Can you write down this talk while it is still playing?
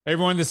Hey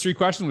everyone, this three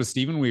question with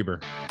Steven Weber.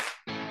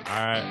 All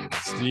right,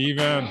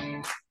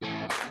 Steven.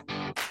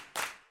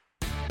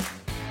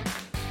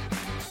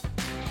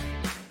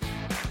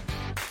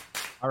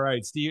 All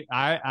right, Steve.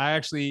 I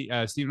actually,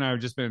 Steve and I have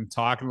just been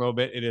talking a little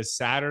bit. It is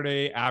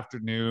Saturday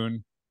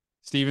afternoon.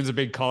 Steven's a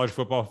big college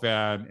football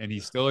fan, and he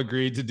still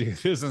agreed to do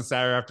this on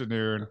Saturday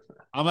afternoon.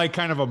 I'm like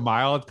kind of a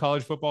mild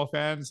college football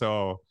fan,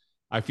 so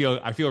I feel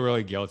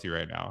really guilty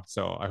right now.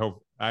 So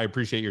I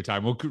appreciate your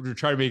time. We'll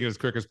try to make it as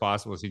quick as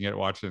possible so you can get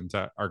watching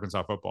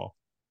Arkansas football.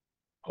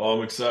 Well,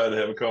 I'm excited to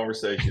have a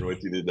conversation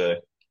with you today.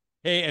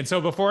 Hey, and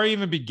so before I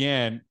even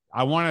begin,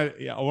 I want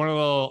a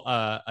little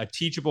a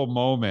teachable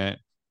moment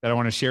that I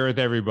want to share with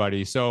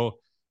everybody. So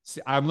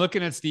I'm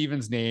looking at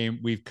Steven's name.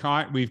 We've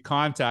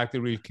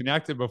contacted, we've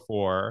connected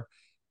before,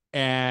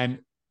 and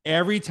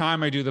every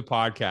time I do the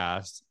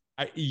podcast,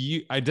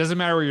 it doesn't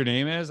matter what your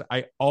name is.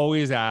 I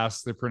always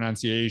ask the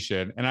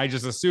pronunciation, and I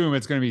just assume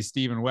it's going to be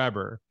Steven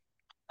Weber.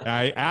 And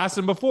I asked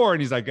him before,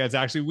 and he's like, "It's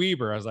actually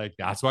Weber." I was like,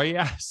 "That's why he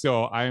asked."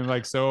 So I'm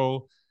like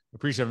so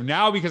appreciative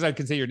now because I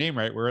can say your name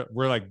right. We're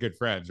like good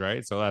friends,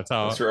 right? So that's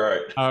how That's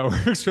right.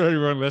 it works for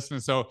everyone listening.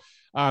 So,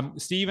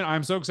 Stephen,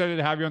 I'm so excited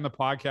to have you on the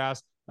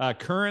podcast.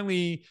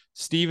 Currently,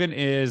 Stephen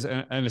is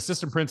an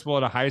assistant principal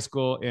at a high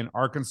school in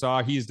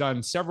Arkansas. He's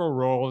done several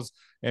roles,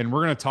 and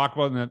we're going to talk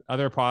about in the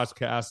other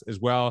podcasts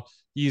as well.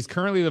 He's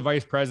currently the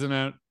vice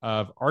president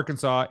of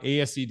Arkansas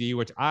ASCD,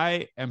 which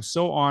I am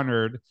so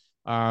honored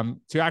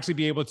to actually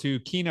be able to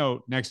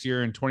keynote next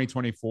year in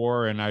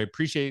 2024. And I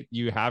appreciate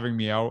you having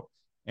me out.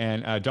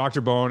 And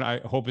Dr. Bone, I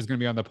hope is going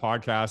to be on the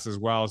podcast as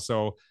well.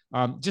 So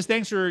just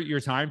thanks for your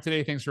time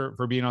today. Thanks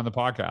for being on the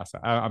podcast.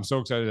 I'm so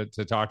excited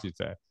to talk to you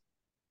today.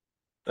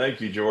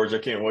 Thank you, George. I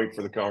can't wait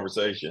for the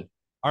conversation.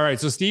 All right.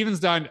 So Steven's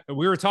done,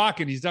 we were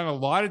talking, he's done a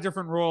lot of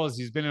different roles.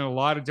 He's been in a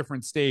lot of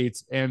different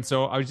states. And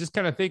so I was just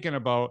kind of thinking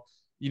about,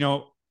 you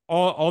know,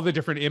 all the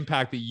different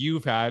impact that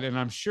you've had. And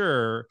I'm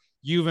sure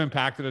you've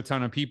impacted a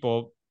ton of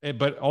people,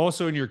 but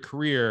also in your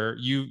career,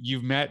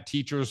 you've met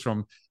teachers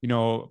from,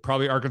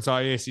 probably Arkansas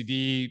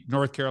ASCD,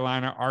 North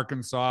Carolina,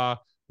 Arkansas,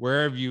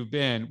 wherever you've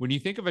been. When you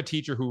think of a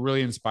teacher who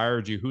really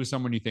inspired you, who's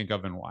someone you think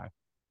of and why?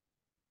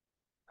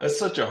 That's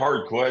such a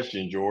hard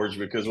question, George,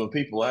 because when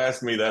people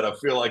ask me that, I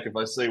feel like if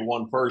I say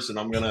one person,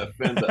 I'm going to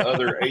offend the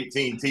other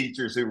 18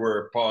 teachers who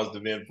were a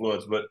positive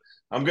influence. But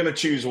I'm going to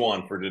choose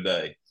one for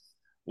today.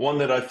 One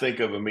that I think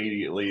of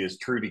immediately is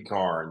Trudy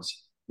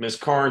Carnes. Miss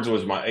Carnes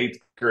was my eighth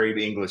grade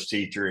English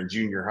teacher in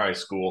junior high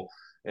school,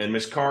 and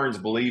Miss Carnes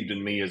believed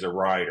in me as a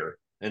writer.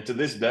 And to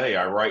this day,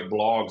 I write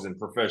blogs and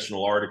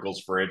professional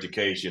articles for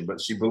education, but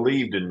she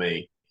believed in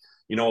me.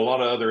 A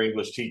lot of other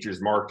English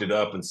teachers marked it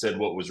up and said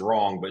what was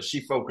wrong, but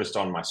she focused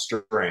on my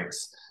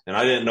strengths. And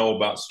I didn't know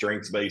about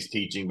strengths based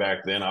teaching back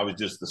then. I was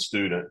just the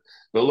student.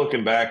 But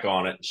looking back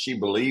on it, she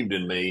believed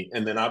in me.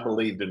 And then I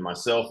believed in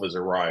myself as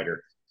a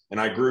writer.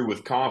 And I grew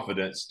with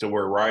confidence to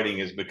where writing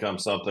has become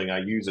something I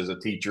use as a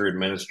teacher,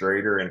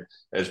 administrator, and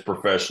as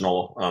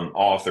professional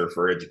author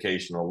for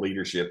educational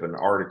leadership and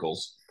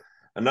articles.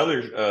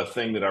 Another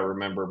thing that I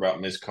remember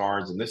about Miss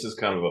Carnes, and this is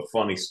kind of a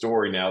funny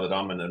story now that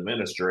I'm an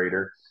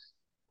administrator,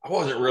 I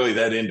wasn't really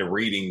that into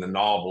reading the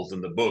novels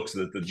and the books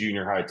that the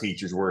junior high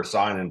teachers were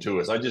assigning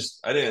to us. I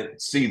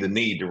didn't see the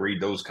need to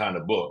read those kind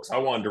of books. I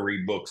wanted to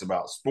read books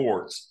about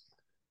sports.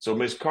 So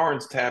Miss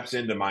Carnes taps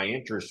into my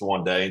interest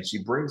one day and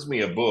she brings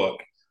me a book,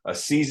 A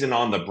Season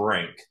on the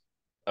Brink,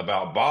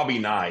 about Bobby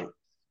Knight,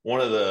 one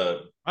of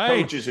the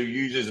Right. coaches who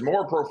uses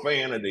more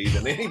profanity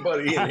than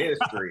anybody in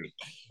history.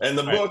 And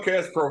the Right. book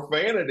has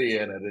profanity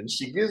in it. And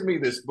she gives me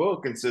this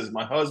book and says,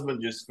 My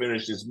husband just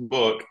finished his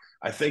book.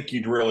 I think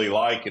you'd really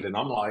like it. And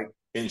I'm like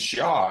in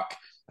shock.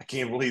 I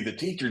can't believe the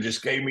teacher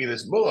just gave me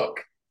this book.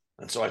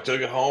 And so I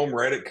took it home,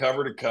 read it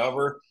cover to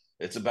cover.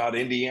 It's about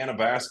Indiana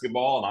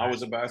basketball, and I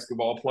was a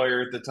basketball player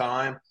at the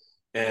time.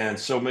 And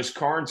so Miss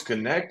Carnes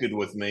connected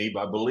with me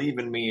by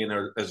believing me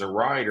as a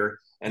writer.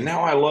 And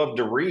now I love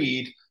to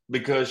read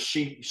because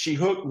she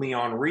hooked me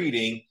on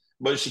reading,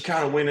 but she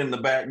kind of went in the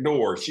back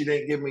door. She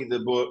didn't give me the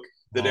book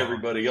that Oh,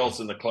 everybody else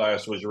in the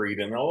class was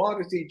reading. And a lot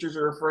of teachers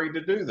are afraid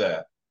to do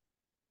that.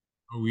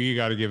 we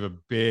got to give a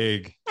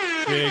big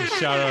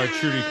shout out to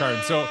Trudy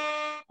Carton. So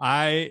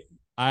I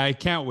I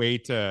can't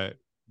wait to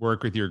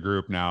work with your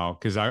group now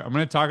because I'm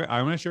going to talk.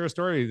 I'm going to share a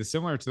story that's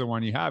similar to the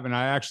one you have, and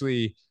I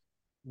actually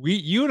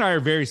you and I are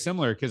very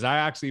similar because I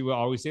actually will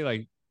always say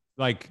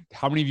like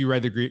how many of you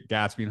read The Great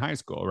Gatsby in high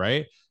school,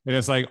 right? And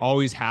it's like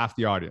always half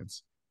the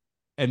audience,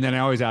 and then I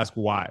always ask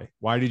why.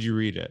 Why did you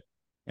read it?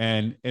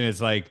 And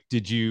it's like,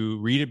 did you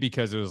read it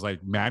because it was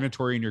like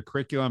mandatory in your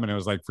curriculum, and it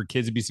was like for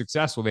kids to be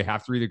successful, they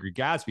have to read The Great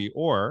Gatsby,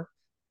 or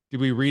did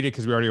we read it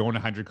because we already owned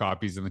 100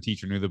 copies and the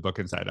teacher knew the book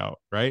inside out,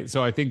 right?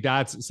 So I think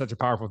that's such a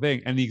powerful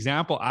thing. And the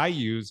example I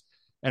use,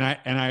 and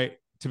I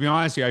to be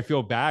honest with you, I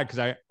feel bad because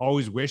I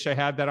always wish I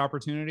had that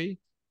opportunity.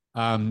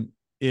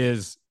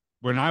 Is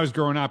when I was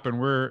growing up, and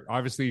we're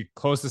obviously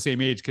close to the same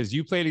age because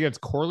you played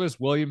against Corliss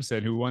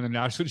Williamson, who won the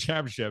national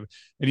championship,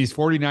 and he's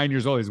 49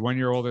 years old. He's 1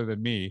 year older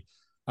than me.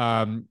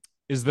 Um,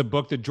 is the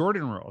book The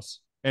Jordan Rules,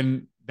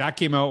 and that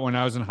came out when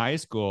I was in high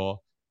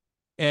school.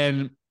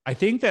 And I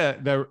think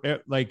that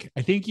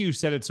I think you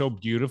said it so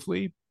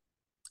beautifully,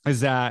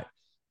 is that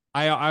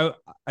I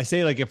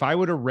say, like, if I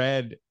would have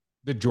read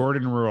the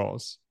Jordan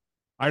rules,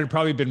 I'd have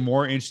probably been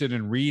more interested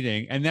in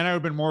reading, and then I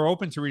would have been more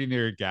open to reading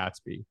the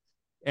Gatsby.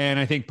 And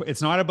I think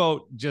it's not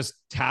about just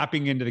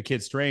tapping into the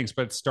kids' strengths,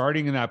 but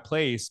starting in that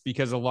place,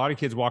 because a lot of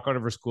kids walk out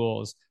of our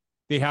schools,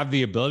 they have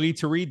the ability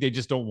to read, they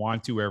just don't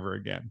want to ever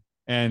again.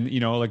 And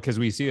like, because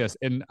we see this,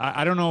 and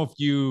I don't know if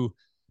you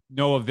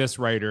know of this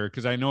writer,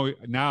 because I know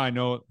now, I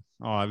know.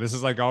 Oh, this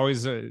is like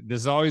always. This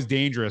is always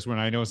dangerous when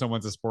I know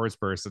someone's a sports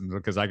person,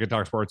 because I could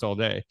talk sports all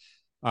day.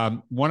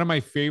 One of my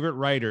favorite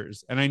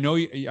writers, and I know,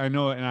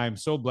 and I'm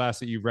so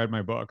blessed that you've read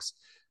my books.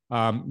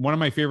 One of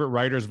my favorite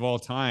writers of all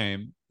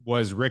time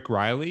was Rick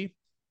Riley,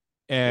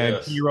 and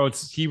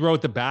Yes. he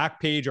wrote the back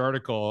page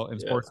article in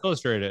Sports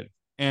Illustrated,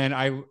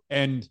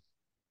 and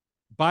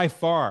by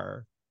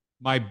far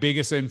my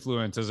biggest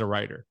influence as a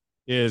writer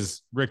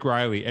is Rick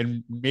Riley.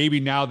 And maybe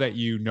now that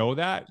you know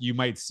that, you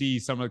might see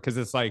some of, because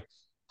it's like,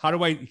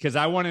 because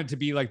I wanted to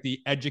be like the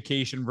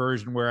education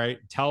version where I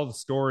tell the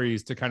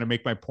stories to kind of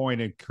make my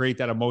point and create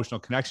that emotional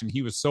connection.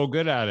 He was so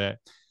good at it.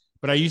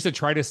 But I used to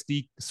try to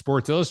sneak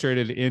Sports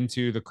Illustrated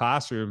into the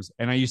classrooms,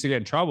 and I used to get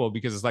in trouble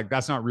because it's like,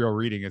 that's not real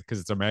reading, it's because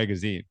it's a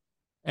magazine.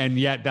 And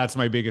yet that's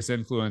my biggest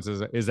influence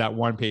is that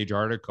one page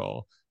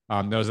article.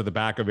 Those are the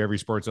back of every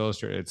Sports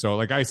Illustrated. So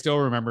like, I still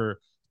remember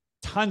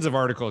tons of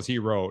articles he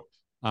wrote.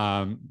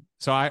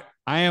 So I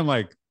am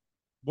like,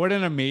 what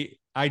an amazing,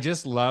 I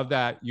just love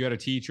that you had a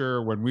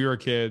teacher when we were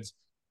kids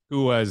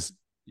who was,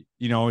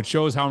 it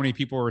shows how many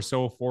people were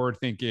so forward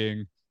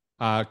thinking,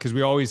 because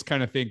we always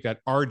kind of think that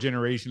our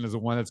generation is the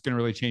one that's going to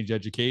really change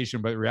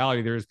education. But in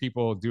reality, there's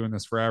people doing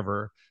this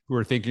forever who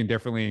are thinking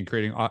differently and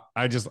creating.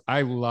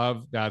 I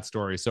love that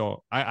story.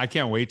 So I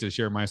can't wait to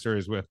share my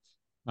stories with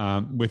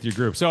your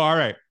group. So, all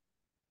right,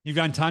 you've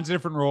done tons of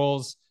different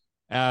roles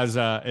as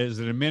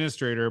an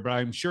administrator, but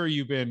I'm sure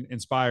you've been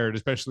inspired,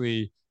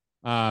 especially,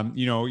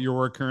 your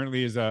work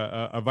currently as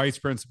a vice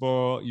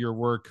principal, your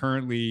work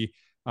currently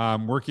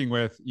working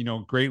with,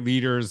 great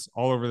leaders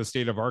all over the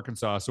state of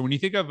Arkansas. So when you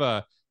think of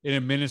an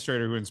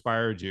administrator who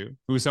inspired you,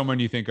 who's someone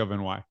you think of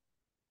and why?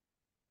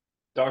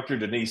 Dr.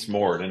 Denise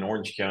Moore in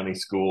Orange County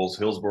Schools,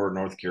 Hillsborough,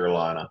 North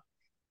Carolina.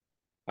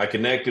 I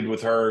connected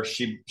with her.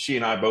 She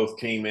and I both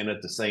came in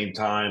at the same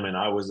time, and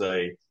I was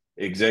a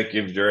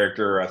executive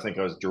director. I think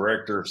I was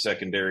director of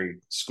secondary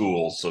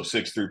schools, so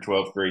 6th through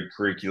 12th grade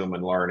curriculum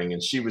and learning.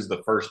 And she was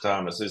the first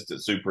time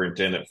assistant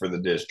superintendent for the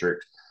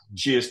district.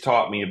 She has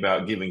taught me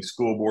about giving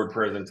school board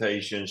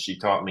presentations. She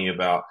taught me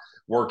about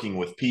working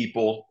with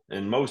people.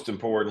 And most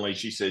importantly,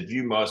 she said,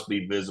 you must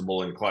be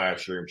visible in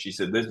classrooms. She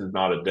said, this is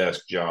not a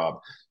desk job.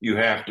 You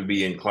have to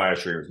be in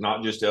classrooms,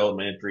 not just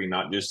elementary,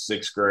 not just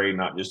 6th grade,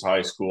 not just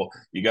high school.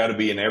 You got to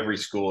be in every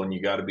school, and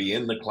you got to be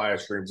in the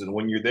classrooms. And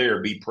when you're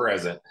there, be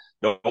present.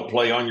 Don't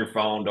play on your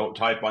phone. Don't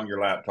type on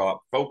your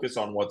laptop. Focus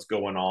on what's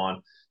going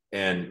on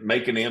and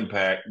make an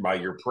impact by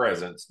your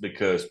presence,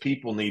 because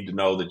people need to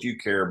know that you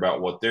care about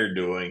what they're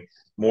doing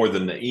more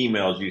than the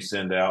emails you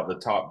send out, the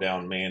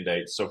top-down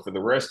mandates. So for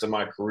the rest of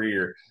my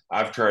career,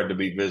 I've tried to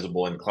be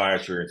visible in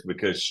classrooms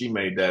because she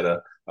made that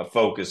a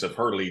focus of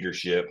her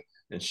leadership,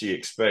 and she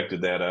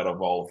expected that out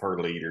of all of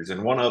her leaders.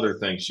 And one other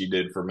thing she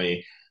did for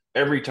me,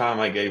 every time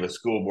I gave a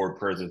school board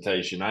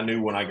presentation, I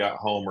knew when I got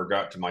home or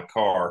got to my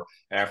car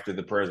after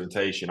the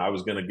presentation, I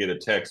was going to get a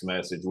text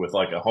message with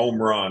like a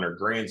home run or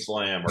grand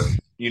slam or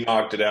you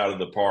knocked it out of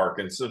the park,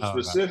 and some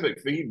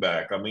specific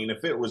feedback. I mean,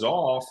 if it was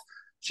off,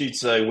 she'd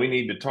say, we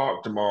need to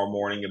talk tomorrow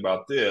morning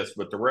about this,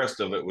 but the rest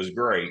of it was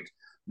great.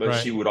 But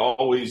right. She would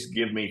always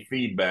give me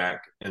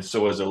feedback. And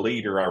so as a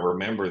leader, I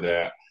remember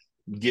that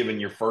giving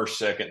your first,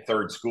 second,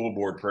 third school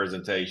board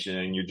presentation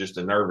and you're just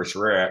a nervous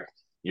wreck,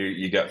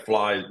 you got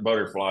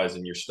butterflies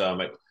in your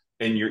stomach,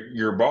 and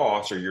your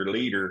boss or your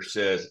leader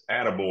says,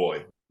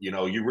 attaboy,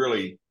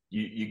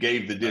 you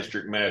gave the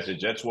district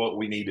message. That's what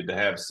we needed to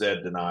have said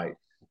tonight.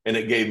 And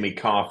it gave me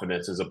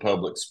confidence as a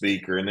public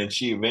speaker. And then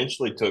she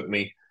eventually took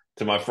me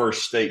to my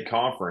first state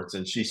conference,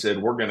 and she said,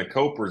 we're going to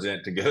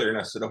co-present together. And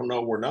I said, oh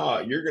no, we're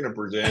not. You're going to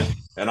present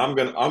and I'm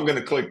going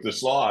to click the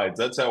slides.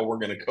 That's how we're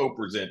going to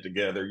co-present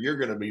together. You're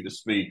going to be the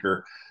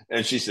speaker.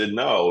 And she said,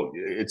 no,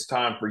 it's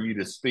time for you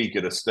to speak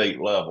at a state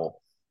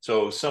level.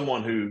 So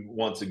someone who,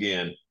 once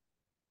again,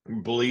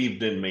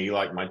 believed in me,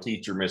 like my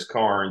teacher, Miss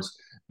Carnes,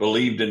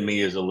 believed in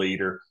me as a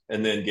leader,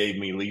 and then gave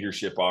me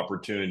leadership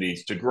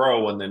opportunities to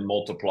grow and then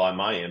multiply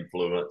my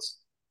influence.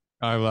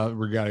 We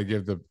got to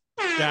give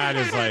that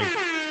is like,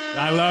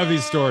 I love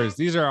these stories.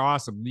 These are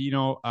awesome.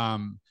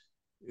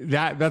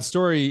 That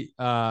story.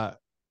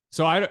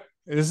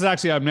 This is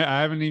actually,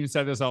 I haven't even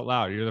said this out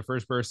loud. You're the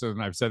first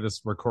person I've said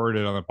this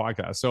recorded on the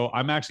podcast. So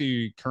I'm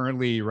actually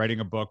currently writing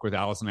a book with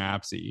Allison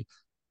Apsey.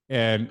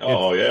 And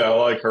I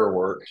like her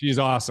work. She's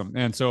awesome.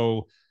 And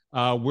so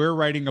we're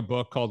writing a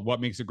book called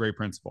What Makes a Great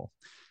Principal.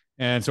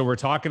 And so we're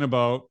talking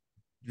about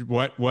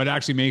what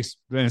actually makes,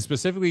 and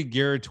specifically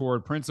geared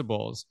toward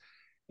principals.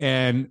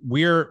 And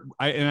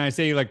I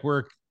say like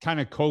we're kind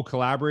of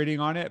co-collaborating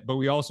on it, but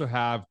we also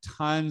have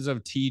tons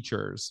of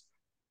teachers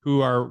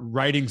who are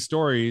writing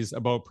stories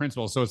about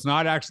principals. So it's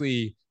not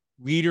actually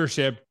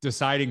leadership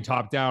deciding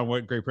top down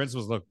what great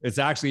principals look. It's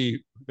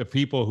actually the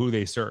people who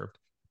they served.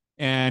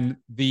 And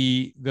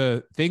the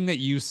thing that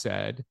you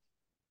said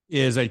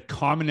is a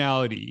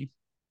commonality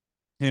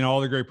in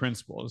all the great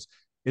principals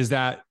is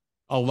that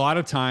a lot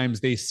of times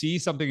they see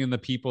something in the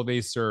people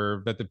they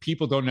serve that the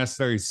people don't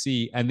necessarily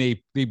see, and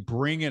they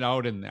bring it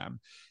out in them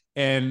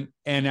and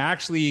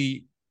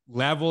actually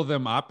level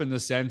them up in the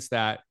sense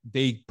that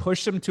they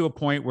push them to a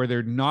point where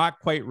they're not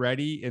quite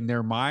ready in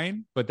their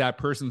mind, but that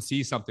person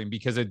sees something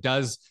because it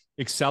does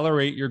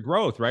accelerate your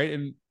growth, right?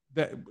 And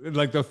that,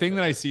 like the thing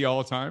that I see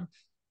all the time,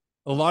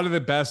 a lot of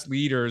the best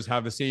leaders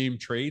have the same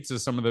traits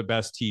as some of the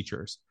best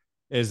teachers.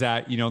 Is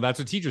that, you know, that's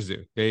what teachers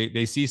do.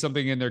 They see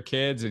something in their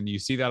kids, and you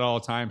see that all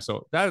the time.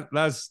 So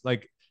that's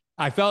like,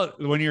 I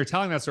felt when you were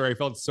telling that story, I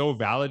felt so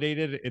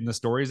validated in the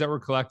stories that we're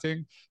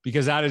collecting,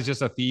 because that is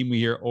just a theme we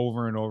hear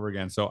over and over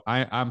again. So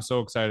I'm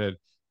so excited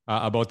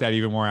about that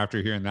even more after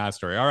hearing that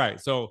story. All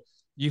right. So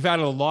you've had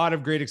a lot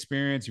of great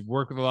experience. You've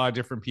worked with a lot of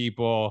different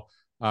people.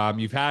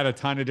 You've had a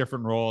ton of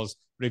different roles,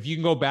 but if you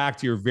can go back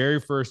to your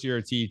very first year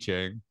of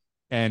teaching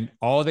and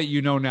all that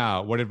you know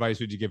now, what advice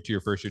would you give to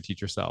your first year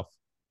teacher self?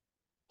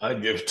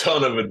 I'd give a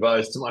ton of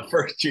advice to my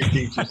first year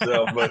teacher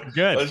self, but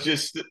Good. let's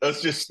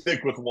just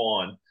stick with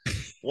one.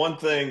 One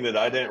thing that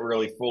I didn't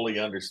really fully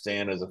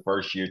understand as a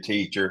first year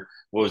teacher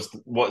was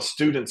what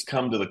students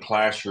come to the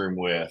classroom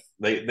with.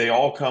 They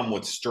all come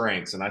with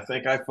strengths, and I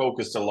think I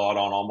focused a lot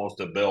on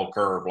almost a bell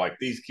curve. Like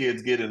these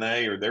kids get an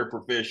A or they're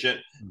proficient,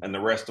 and the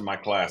rest of my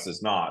class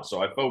is not.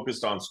 So I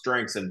focused on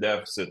strengths and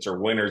deficits, or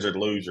winners or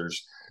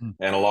losers.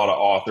 And a lot of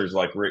authors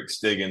like Rick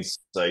Stiggins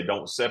say,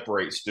 don't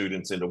separate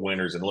students into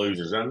winners and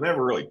losers. And I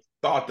never really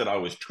thought that I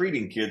was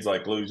treating kids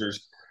like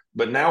losers.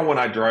 But now when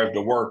I drive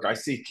to work, I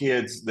see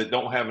kids that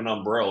don't have an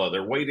umbrella.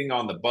 They're waiting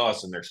on the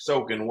bus and they're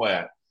soaking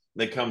wet.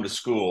 They come to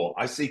school.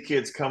 I see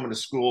kids coming to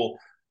school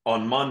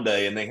on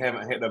Monday and they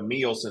haven't had a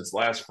meal since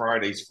last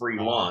Friday's free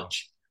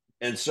lunch.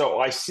 And so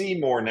I see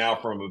more now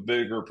from a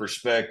bigger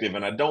perspective.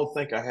 And I don't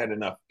think I had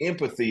enough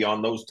empathy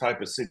on those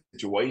type of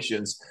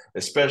situations,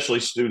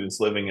 especially students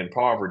living in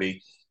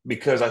poverty,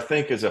 because I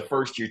think as a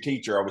first year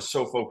teacher, I was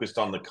so focused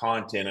on the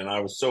content and I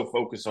was so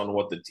focused on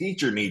what the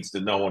teacher needs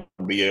to know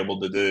and be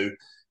able to do.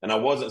 And I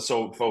wasn't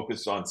so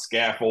focused on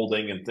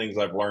scaffolding and things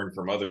I've learned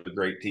from other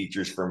great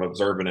teachers from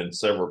observing in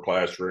several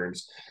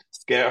classrooms.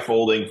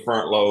 Scaffolding,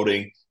 front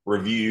loading,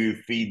 review,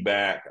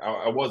 feedback.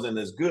 I wasn't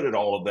as good at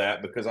all of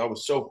that because I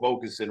was so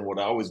focused in what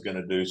I was going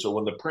to do. So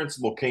when the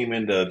principal came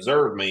in to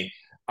observe me,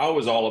 I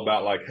was all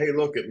about like, hey,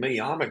 look at me.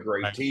 I'm a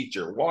great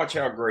teacher. Watch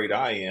how great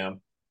I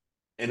am.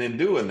 And in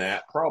doing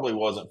that, probably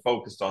wasn't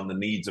focused on the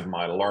needs of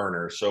my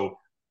learners. So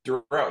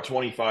throughout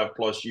 25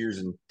 plus years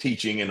in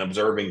teaching and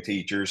observing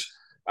teachers,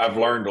 I've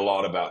learned a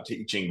lot about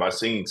teaching by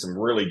seeing some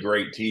really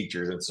great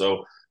teachers. And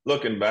so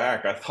looking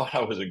back, I thought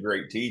I was a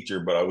great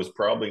teacher, but I was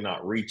probably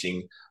not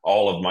reaching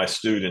all of my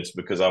students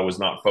because I was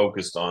not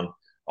focused on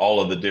all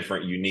of the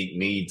different unique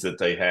needs that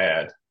they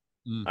had.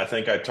 I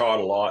think I taught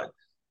a lot.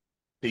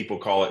 People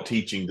call it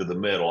teaching to the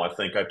middle. I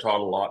think I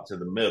taught a lot to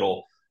the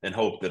middle and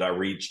hoped that I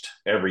reached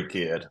every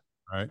kid.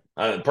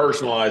 Right.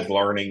 Personalized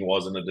learning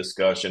wasn't a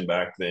discussion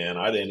back then.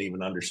 I didn't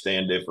even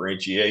understand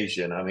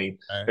differentiation. I mean,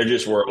 there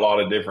just were a lot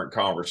of different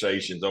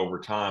conversations over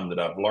time that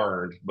I've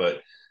learned.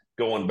 But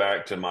going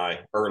back to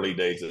my early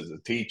days as a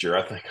teacher,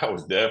 I think I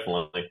was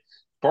definitely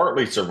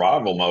partly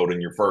survival mode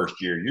in your first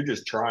year. You're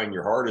just trying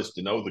your hardest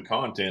to know the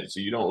content so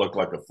you don't look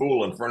like a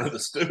fool in front of the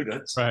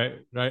students. Right.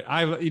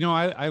 I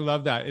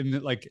love that.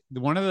 And like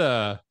one of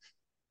the,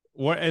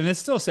 and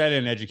it's still said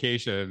in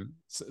education,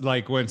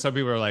 like when some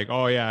people are like,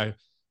 oh yeah,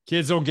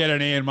 kids don't get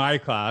an A in my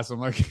class. I'm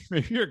like,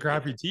 maybe you're a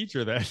crappy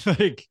teacher then.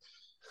 like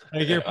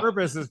your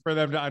purpose is for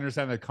them to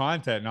understand the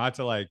content, not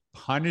to like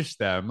punish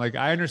them. Like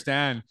I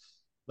understand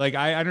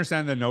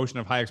the notion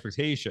of high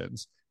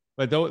expectations,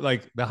 but though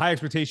like the high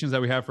expectations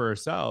that we have for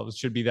ourselves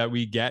should be that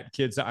we get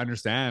kids to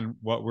understand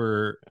what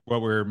we're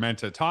meant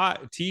to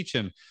teach.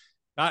 And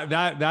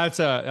that's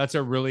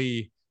a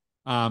really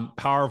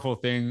powerful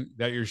thing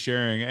that you're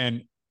sharing.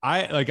 And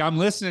I'm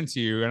listening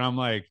to you and I'm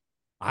like,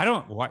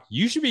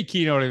 you should be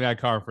keynoting that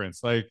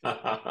conference. Like,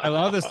 I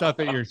love the stuff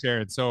that you're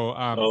sharing. So,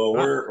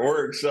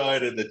 we're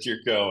excited that you're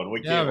going.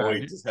 We can't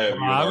wait to have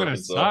you.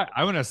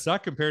 I'm gonna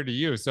suck compared to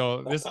you.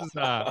 So this is,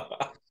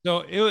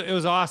 so it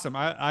was awesome.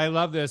 I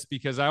love this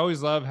because I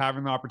always love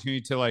having the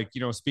opportunity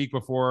to speak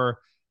before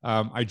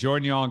I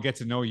join you all and get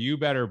to know you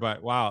better.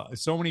 But wow,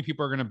 so many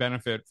people are going to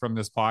benefit from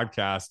this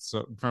podcast.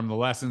 So from the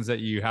lessons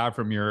that you have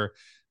from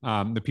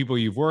the people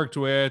you've worked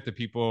with, the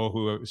people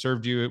who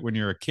served you when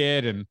you were a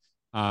kid, and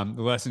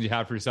the lessons you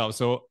have for yourself.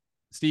 So,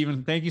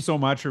 Stephen, thank you so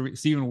much for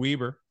Stephen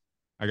Weber.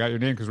 I got your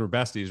name because we're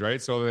besties,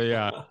 right?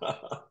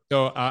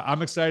 So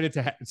I'm excited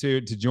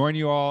to join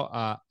you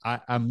all.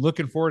 I'm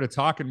looking forward to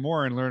talking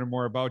more and learning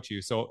more about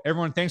you. So,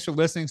 everyone, thanks for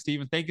listening,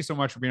 Stephen. Thank you so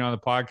much for being on the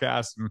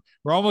podcast. And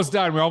we're almost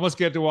done. We almost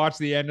get to watch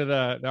the end of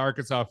the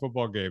Arkansas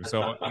football game.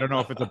 So, I don't know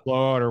if it's a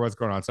blowout or what's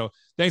going on. So,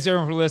 thanks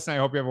everyone for listening. I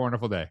hope you have a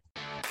wonderful day.